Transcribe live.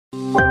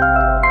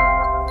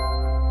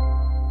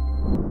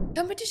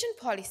Competition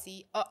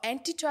policy, or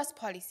antitrust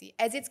policy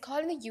as it's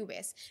called in the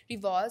US,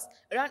 revolves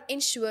around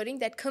ensuring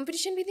that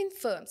competition within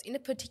firms in a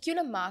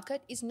particular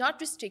market is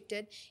not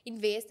restricted in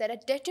ways that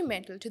are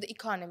detrimental to the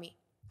economy.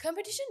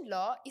 Competition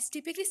law is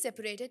typically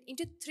separated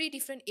into three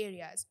different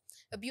areas: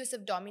 abuse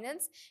of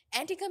dominance,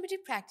 anti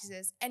competitive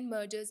practices, and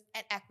mergers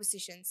and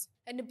acquisitions.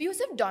 An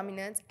abuse of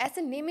dominance, as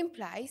the name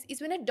implies,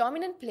 is when a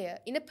dominant player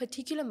in a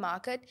particular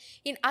market,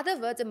 in other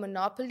words, a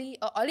monopoly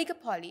or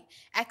oligopoly,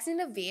 acts in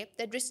a way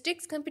that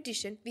restricts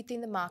competition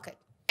within the market.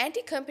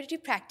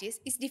 Anti-competitive practice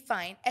is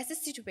defined as a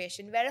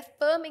situation where a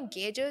firm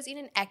engages in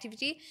an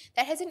activity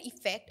that has an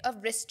effect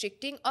of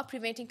restricting or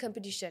preventing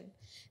competition.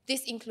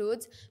 This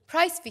includes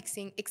price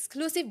fixing,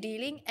 exclusive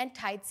dealing, and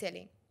tight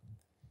selling.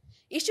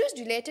 Issues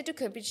related to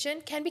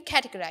competition can be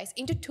categorized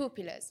into two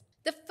pillars.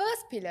 The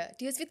first pillar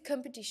deals with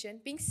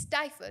competition being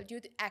stifled due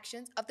to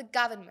actions of the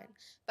government,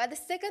 while the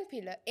second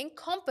pillar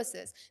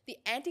encompasses the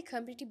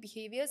anti-competitive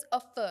behaviors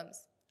of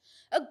firms.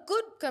 A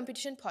good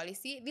competition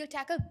policy will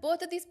tackle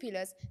both of these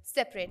pillars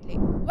separately.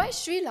 While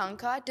Sri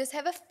Lanka does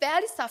have a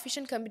fairly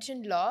sufficient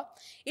competition law,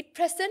 it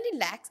presently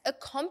lacks a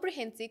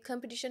comprehensive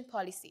competition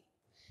policy.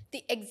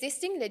 The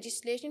existing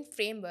legislation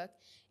framework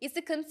is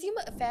the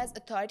Consumer Affairs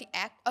Authority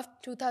Act of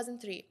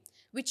 2003,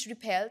 which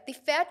repealed the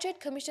Fair Trade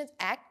Commissions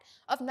Act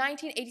of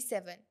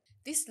 1987.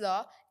 This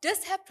law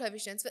does have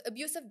provisions for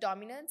abuse of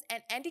dominance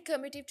and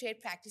anti-competitive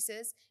trade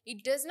practices.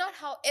 It does not,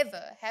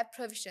 however, have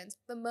provisions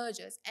for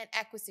mergers and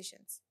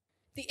acquisitions.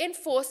 The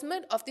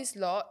enforcement of this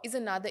law is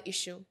another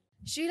issue.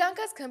 Sri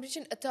Lanka's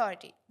Competition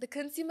Authority, the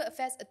Consumer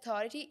Affairs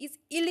Authority, is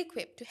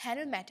ill-equipped to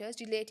handle matters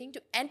relating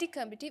to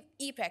anti-competitive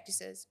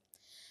e-practices.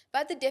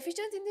 But the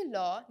deficiencies in the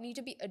law need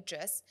to be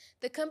addressed.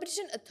 The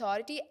Competition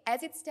Authority,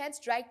 as it stands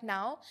right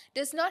now,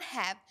 does not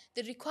have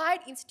the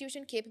required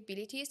institution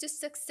capabilities to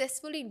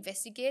successfully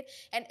investigate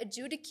and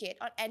adjudicate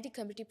on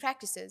anti-competitive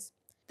practices.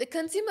 The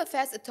Consumer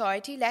Affairs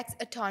Authority lacks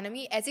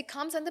autonomy as it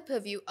comes under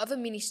purview of a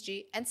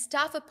ministry and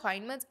staff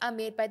appointments are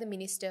made by the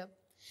minister.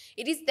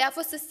 It is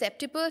therefore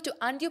susceptible to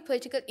undue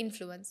political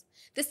influence.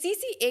 The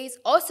CCA is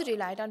also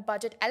reliant on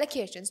budget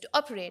allocations to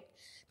operate.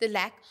 The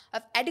lack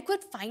of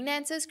adequate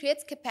finances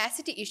creates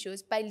capacity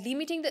issues by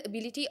limiting the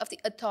ability of the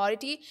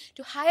authority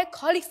to hire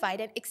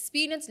qualified and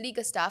experienced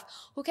legal staff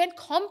who can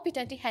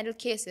competently handle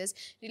cases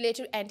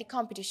related to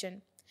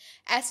anti-competition.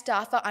 As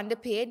staff are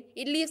underpaid,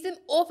 it leaves them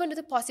open to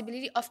the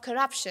possibility of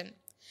corruption.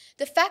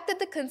 The fact that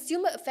the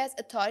Consumer Affairs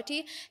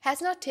Authority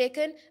has not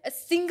taken a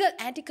single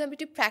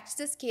anti-competitive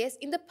practices case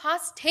in the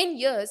past 10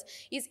 years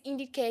is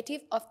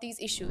indicative of these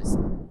issues.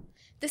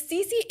 The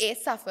CCA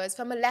suffers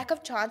from a lack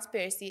of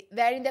transparency,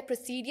 wherein their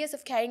procedures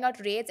of carrying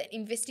out raids and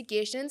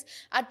investigations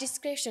are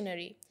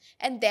discretionary,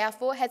 and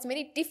therefore has made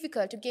it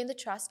difficult to gain the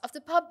trust of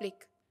the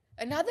public.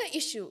 Another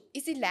issue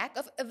is the lack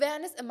of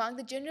awareness among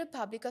the general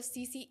public of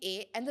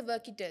CCA and the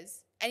work it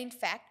does, and in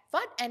fact,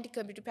 what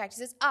anti-competitive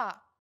practices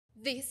are.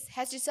 This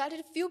has resulted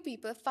in few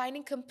people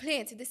filing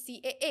complaints with the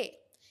CAA,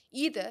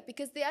 either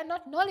because they are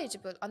not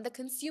knowledgeable on the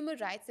consumer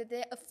rights that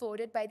they are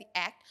afforded by the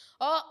Act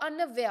or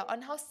unaware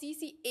on how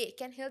CCA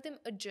can help them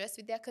address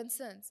with their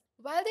concerns.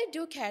 While they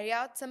do carry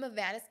out some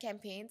awareness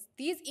campaigns,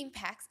 these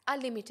impacts are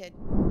limited.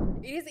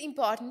 It is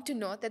important to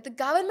note that the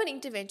government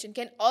intervention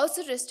can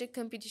also restrict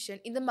competition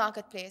in the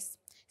marketplace.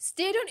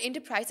 State-owned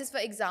enterprises, for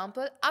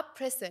example, are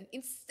present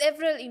in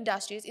several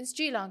industries in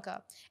Sri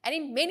Lanka and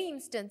in many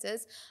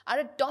instances are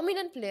a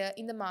dominant player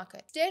in the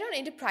market. State-owned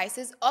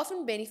enterprises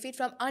often benefit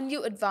from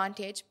undue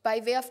advantage by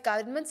way of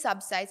government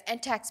subsidies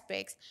and tax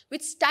breaks,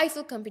 which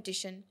stifle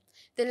competition.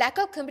 The lack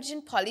of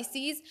competition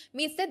policies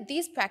means that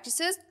these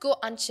practices go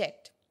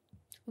unchecked.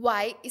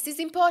 Why is this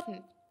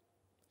important?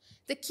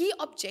 The key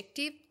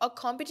objective of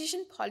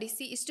competition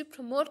policy is to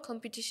promote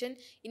competition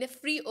in a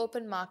free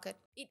open market.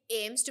 It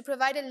aims to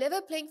provide a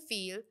level playing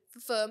field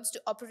for firms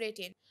to operate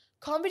in.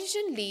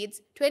 Competition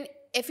leads to an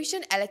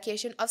efficient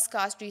allocation of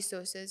scarce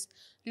resources,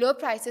 low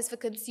prices for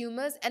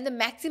consumers, and the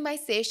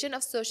maximization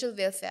of social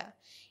welfare.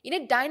 In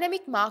a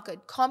dynamic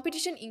market,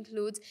 competition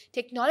includes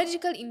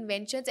technological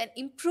inventions and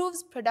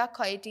improves product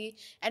quality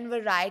and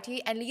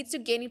variety and leads to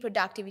gain in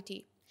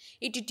productivity.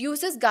 It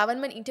reduces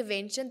government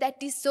intervention that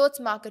distorts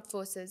market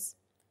forces.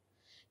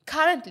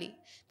 Currently,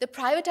 the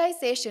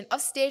privatization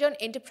of state-owned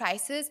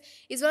enterprises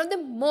is one of the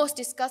most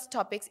discussed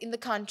topics in the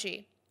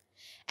country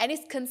and is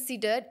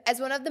considered as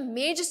one of the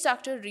major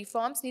structural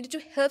reforms needed to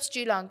help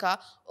Sri Lanka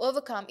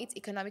overcome its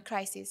economic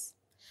crisis.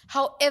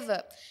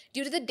 However,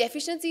 due to the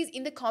deficiencies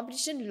in the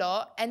competition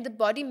law and the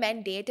body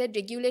mandated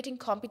regulating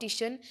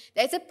competition,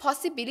 there is a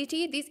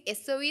possibility these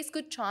SOEs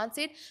could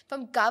transit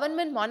from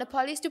government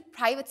monopolies to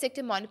private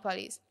sector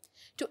monopolies.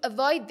 To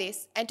avoid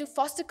this and to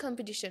foster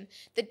competition,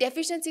 the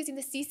deficiencies in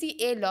the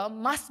CCA law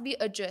must be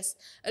addressed,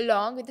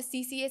 along with the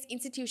CCA's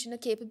institutional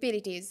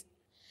capabilities.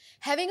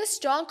 Having a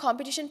strong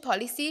competition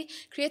policy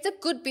creates a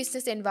good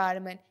business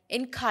environment,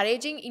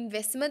 encouraging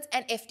investments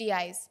and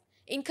FDIs.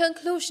 In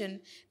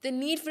conclusion, the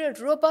need for a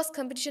robust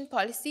competition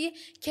policy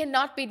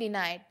cannot be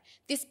denied.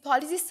 This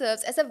policy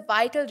serves as a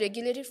vital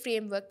regulatory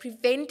framework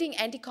preventing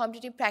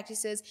anti-competitive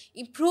practices,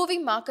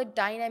 improving market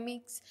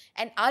dynamics,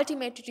 and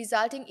ultimately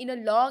resulting in a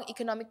long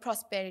economic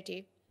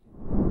prosperity.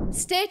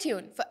 Stay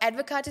tuned for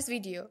Advocata's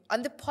video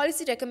on the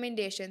policy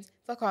recommendations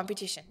for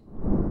competition.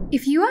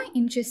 If you are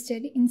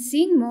interested in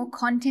seeing more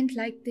content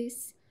like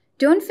this,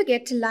 don't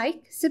forget to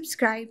like,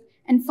 subscribe,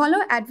 and follow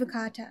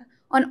Advocata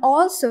on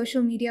all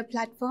social media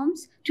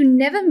platforms to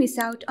never miss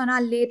out on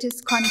our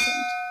latest content.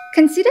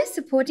 Consider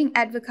supporting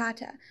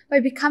Advocata by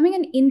becoming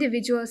an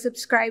individual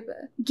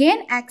subscriber.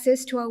 Gain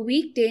access to our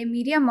weekday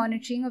media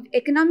monitoring of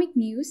economic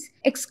news,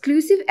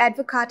 exclusive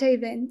Advocata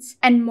events,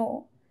 and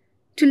more.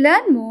 To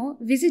learn more,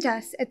 visit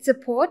us at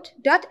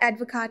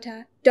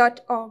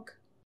support.advocata.org.